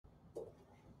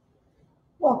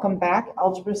Welcome back,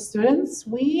 algebra students.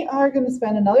 We are going to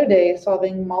spend another day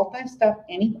solving multi-step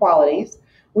inequalities.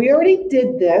 We already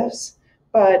did this,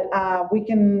 but we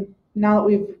can, now that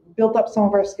we've built up some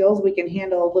of our skills, we can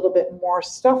handle a little bit more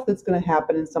stuff that's going to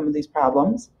happen in some of these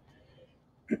problems.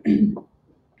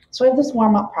 So I have this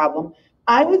warm-up problem.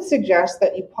 I would suggest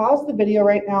that you pause the video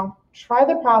right now, try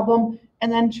the problem,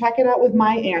 and then check it out with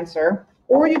my answer,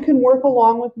 or you can work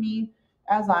along with me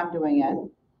as I'm doing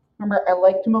it. Remember, I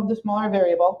like to move the smaller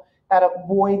variable. That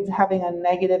avoids having a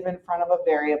negative in front of a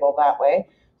variable that way.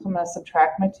 So I'm going to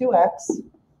subtract my 2x.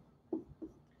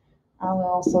 I'll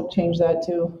also change that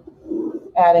to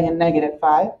adding a negative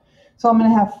 5. So I'm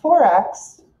going to have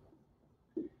 4x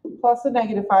plus a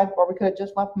negative 5, or we could have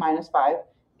just left minus 5,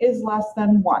 is less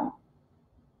than 1.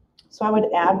 So I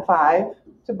would add 5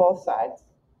 to both sides.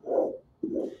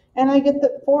 And I get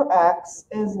that 4x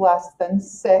is less than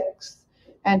 6.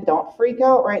 And don't freak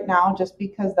out right now just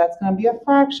because that's going to be a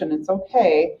fraction. It's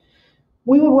okay.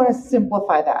 We would want to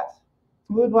simplify that.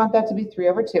 We would want that to be 3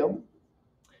 over 2.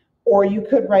 Or you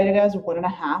could write it as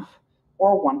 1.5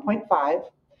 or 1.5.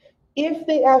 If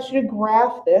they asked you to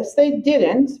graph this, they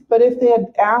didn't. But if they had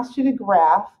asked you to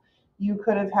graph, you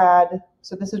could have had,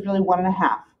 so this is really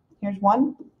 1.5. Here's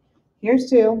 1. Here's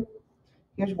 2.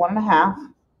 Here's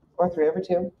 1.5 or 3 over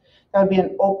 2. That would be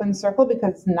an open circle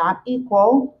because it's not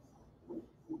equal.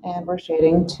 And we're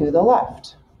shading to the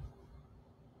left.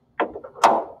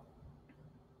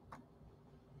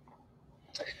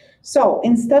 So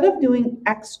instead of doing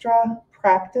extra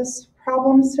practice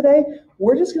problems today,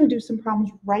 we're just going to do some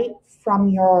problems right from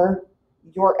your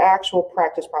actual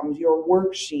practice problems, your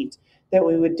worksheet that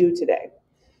we would do today.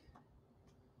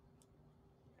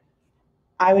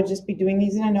 I would just be doing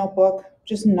these in a notebook.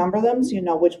 Just number them so you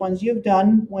know which ones you've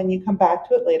done when you come back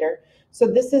to it later. So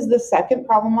this is the second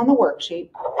problem on the worksheet.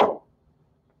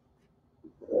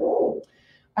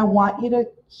 I want you to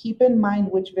keep in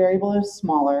mind which variable is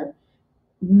smaller,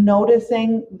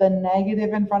 noticing the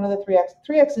negative in front of the 3x.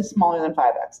 3x is smaller than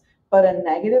 5x, but a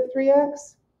negative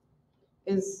 3x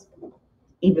is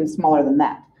even smaller than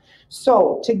that.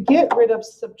 So to get rid of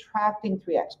subtracting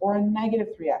 3x or a negative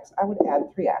 3x, I would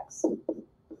add 3x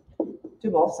to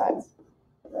both sides.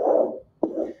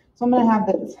 So I'm going to have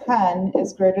that 10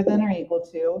 is greater than or equal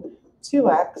to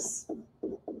 2x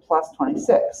plus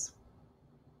 26.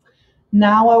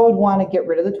 Now I would want to get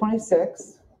rid of the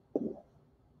 26.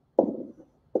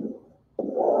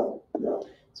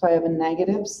 So I have a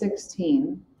negative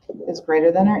 16 is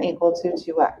greater than or equal to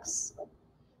 2x.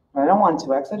 I don't want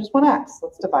 2x, I just want x.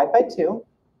 Let's divide by 2.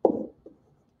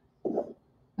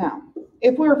 Now,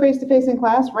 if we were face-to-face in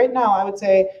class, right now I would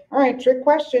say, all right, trick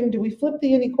question, do we flip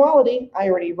the inequality? I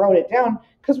already wrote it down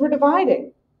because we're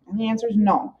dividing. And the answer is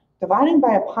no. Dividing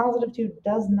by a positive 2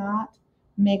 does not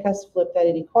make us flip that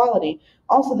inequality.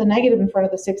 Also, the negative in front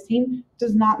of the 16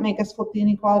 does not make us flip the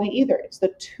inequality either. It's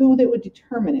the 2 that would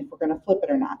determine if we're going to flip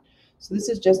it or not. So this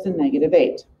is just a negative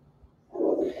 8.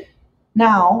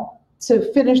 Now,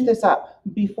 to finish this up,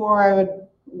 before I would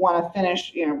want to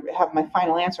finish, have my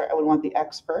final answer, I would want the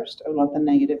x first. I would want the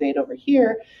negative 8 over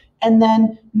here. And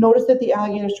then notice that the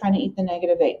alligator is trying to eat the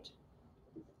negative 8.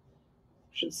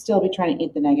 Should still be trying to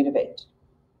eat the negative 8.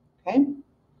 Okay?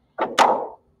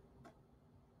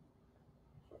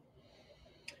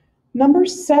 Number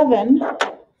 7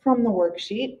 from the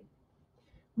worksheet,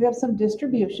 we have some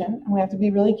distribution, and we have to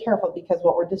be really careful because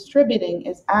what we're distributing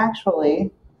is actually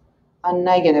a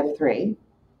negative 3,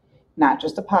 not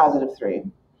just a positive 3.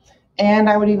 And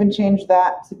I would even change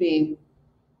that to be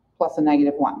plus a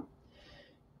negative 1.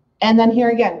 And then here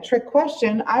again, trick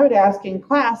question, I would ask in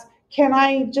class, can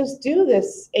I just do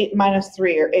this 8 minus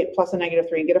 3 or 8 plus a negative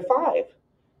 3 and get a 5?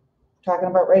 Talking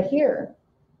about right here.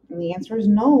 And the answer is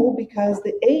no, because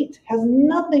the 8 has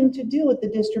nothing to do with the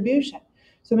distribution.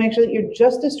 So make sure that you're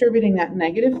just distributing that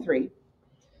negative 3.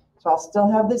 So I'll still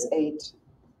have this 8.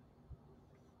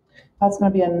 That's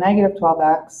going to be a negative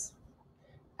 12x.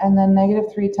 And then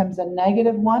negative 3 times a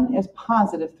negative 1 is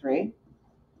positive 3.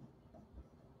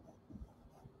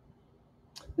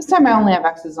 This time I only have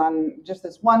x's on just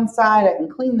this one side. I can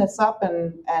clean this up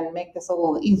and make this a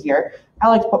little easier. I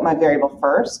like to put my variable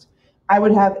first. I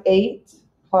would have 8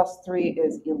 plus 3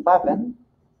 is 11.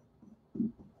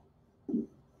 And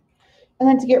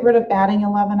then to get rid of adding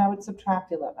 11, I would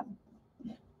subtract 11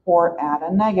 or add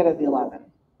a negative 11.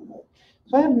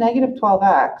 So I have negative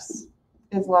 12x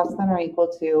is less than or equal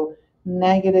to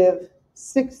negative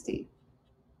 60.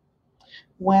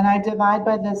 When I divide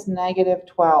by this negative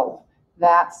 12,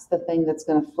 that's the thing that's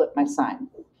going to flip my sign.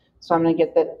 So I'm going to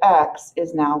get that x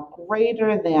is now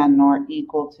greater than or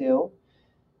equal to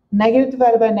negative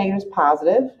divided by negative is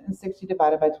positive, and 60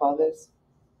 divided by 12 is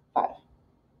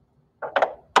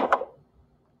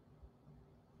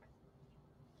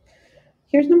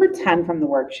Here's number 10 from the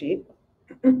worksheet.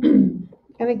 And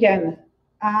again,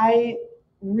 I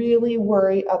really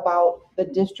worry about the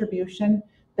distribution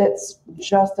that's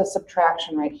just a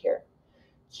subtraction right here.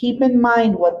 Keep in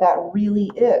mind what that really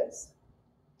is.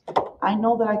 I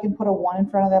know that I can put a 1 in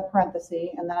front of that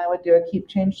parenthesis, and then I would do a keep,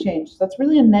 change, change. So that's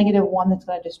really a -1 that's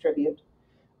going to distribute.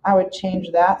 I would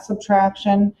change that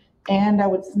subtraction, and I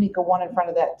would sneak a 1 in front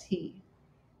of that t.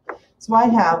 So I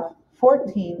have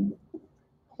 14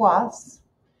 plus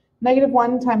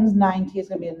 -1 times 9t is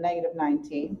going to be a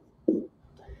 -9t.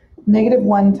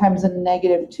 -1 times a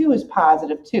 -2 is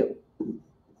 +2.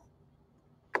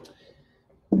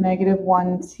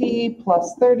 -1t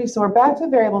plus 30. So we're back to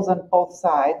variables on both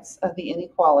sides of the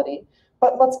inequality.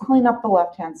 But let's clean up the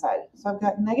left-hand side. So I've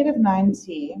got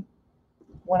 -9t.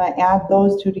 When I add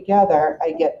those two together,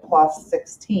 I get plus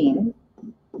 16.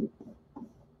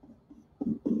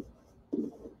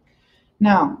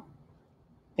 Now,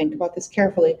 think about this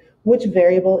carefully. Which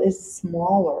variable is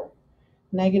smaller?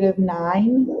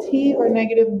 -9t or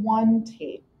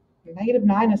 -1t?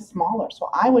 -9 is smaller, so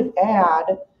I would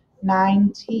add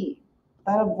 9t.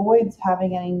 That avoids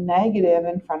having any negative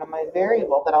in front of my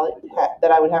variable that I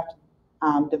would have to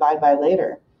divide by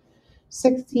later.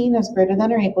 16 is greater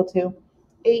than or equal to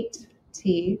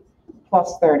 8t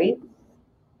plus 30.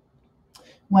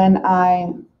 When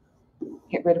I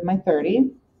get rid of my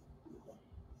 30,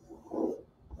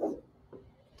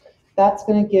 that's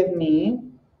going to give me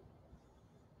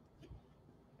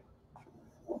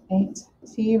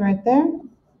 8t right there.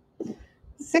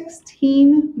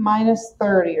 16 minus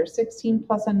 30, or 16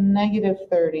 plus a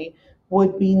 -30,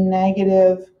 would be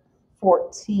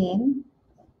 -14.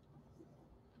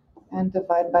 And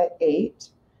divide by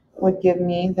 8 would give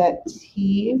me that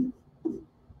t,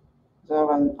 so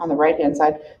on the right-hand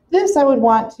side. This I would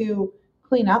want to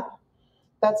clean up.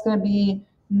 That's going to be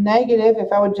negative,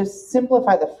 if I would just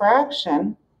simplify the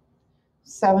fraction,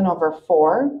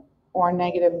 7/4, or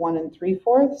 -1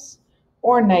 3/4,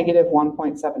 or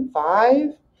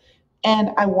 -1.75.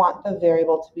 And I want the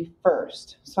variable to be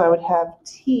first. So I would have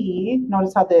t,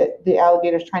 notice how the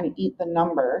alligator is trying to eat the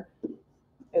number,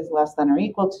 is less than or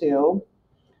equal to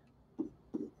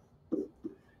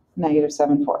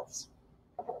 -7/4.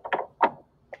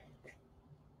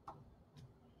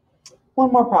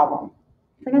 One more problem.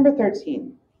 For number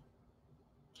 13.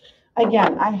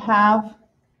 Again, I have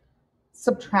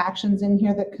subtractions in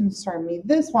here that concern me.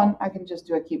 This one, I can just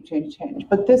do a keep, change, change.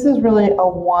 But this is really a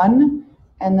 1,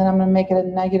 and then I'm going to make it a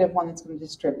 -1 that's going to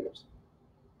distribute.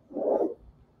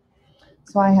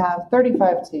 So I have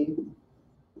 35t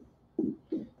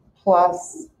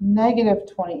plus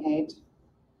 -28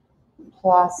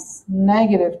 plus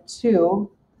 -2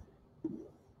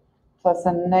 plus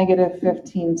a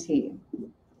 -15t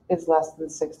is less than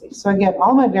 60. So again,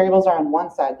 all my variables are on one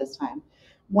side this time.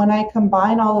 When I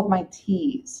combine all of my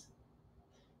t's,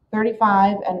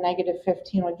 35 and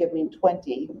 -15 would give me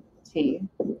 20t.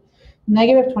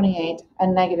 -28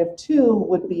 and -2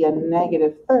 would be a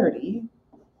 -30.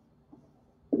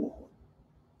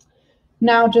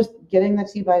 Now just getting the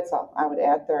t by itself, I would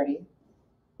add 30.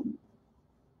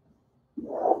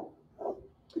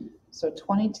 So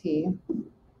 20t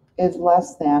is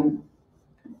less than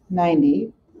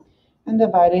 90, and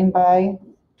dividing by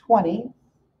 20,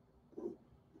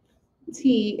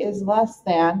 t is less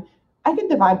than, I can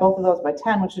divide both of those by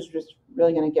 10, which is just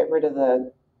really going to get rid of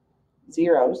the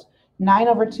zeros,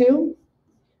 9/2,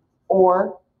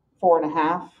 or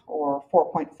 4.5, or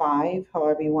 4.5,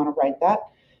 however you want to write that.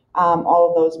 All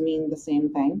of those mean the same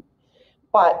thing.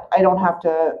 But I don't have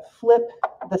to flip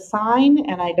the sign,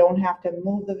 and I don't have to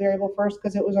move the variable first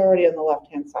because it was already on the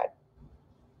left-hand side.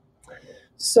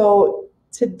 So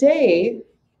today,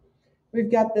 we've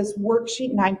got this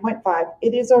worksheet 9.5.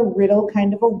 It is a riddle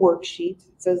kind of a worksheet.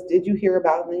 It says, did you hear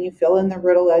about? And then you fill in the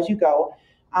riddle as you go.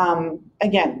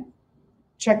 Again,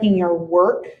 checking your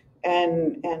work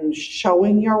and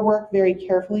showing your work very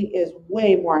carefully is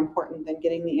way more important than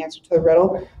getting the answer to the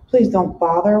riddle. Please don't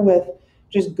bother with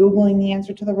just Googling the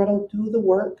answer to the riddle. Do the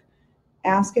work.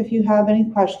 Ask if you have any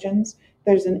questions.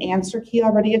 There's an answer key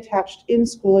already attached in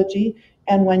Schoology.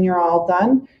 And when you're all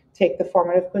done, take the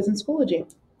formative quiz in Schoology.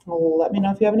 Let me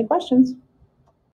know if you have any questions.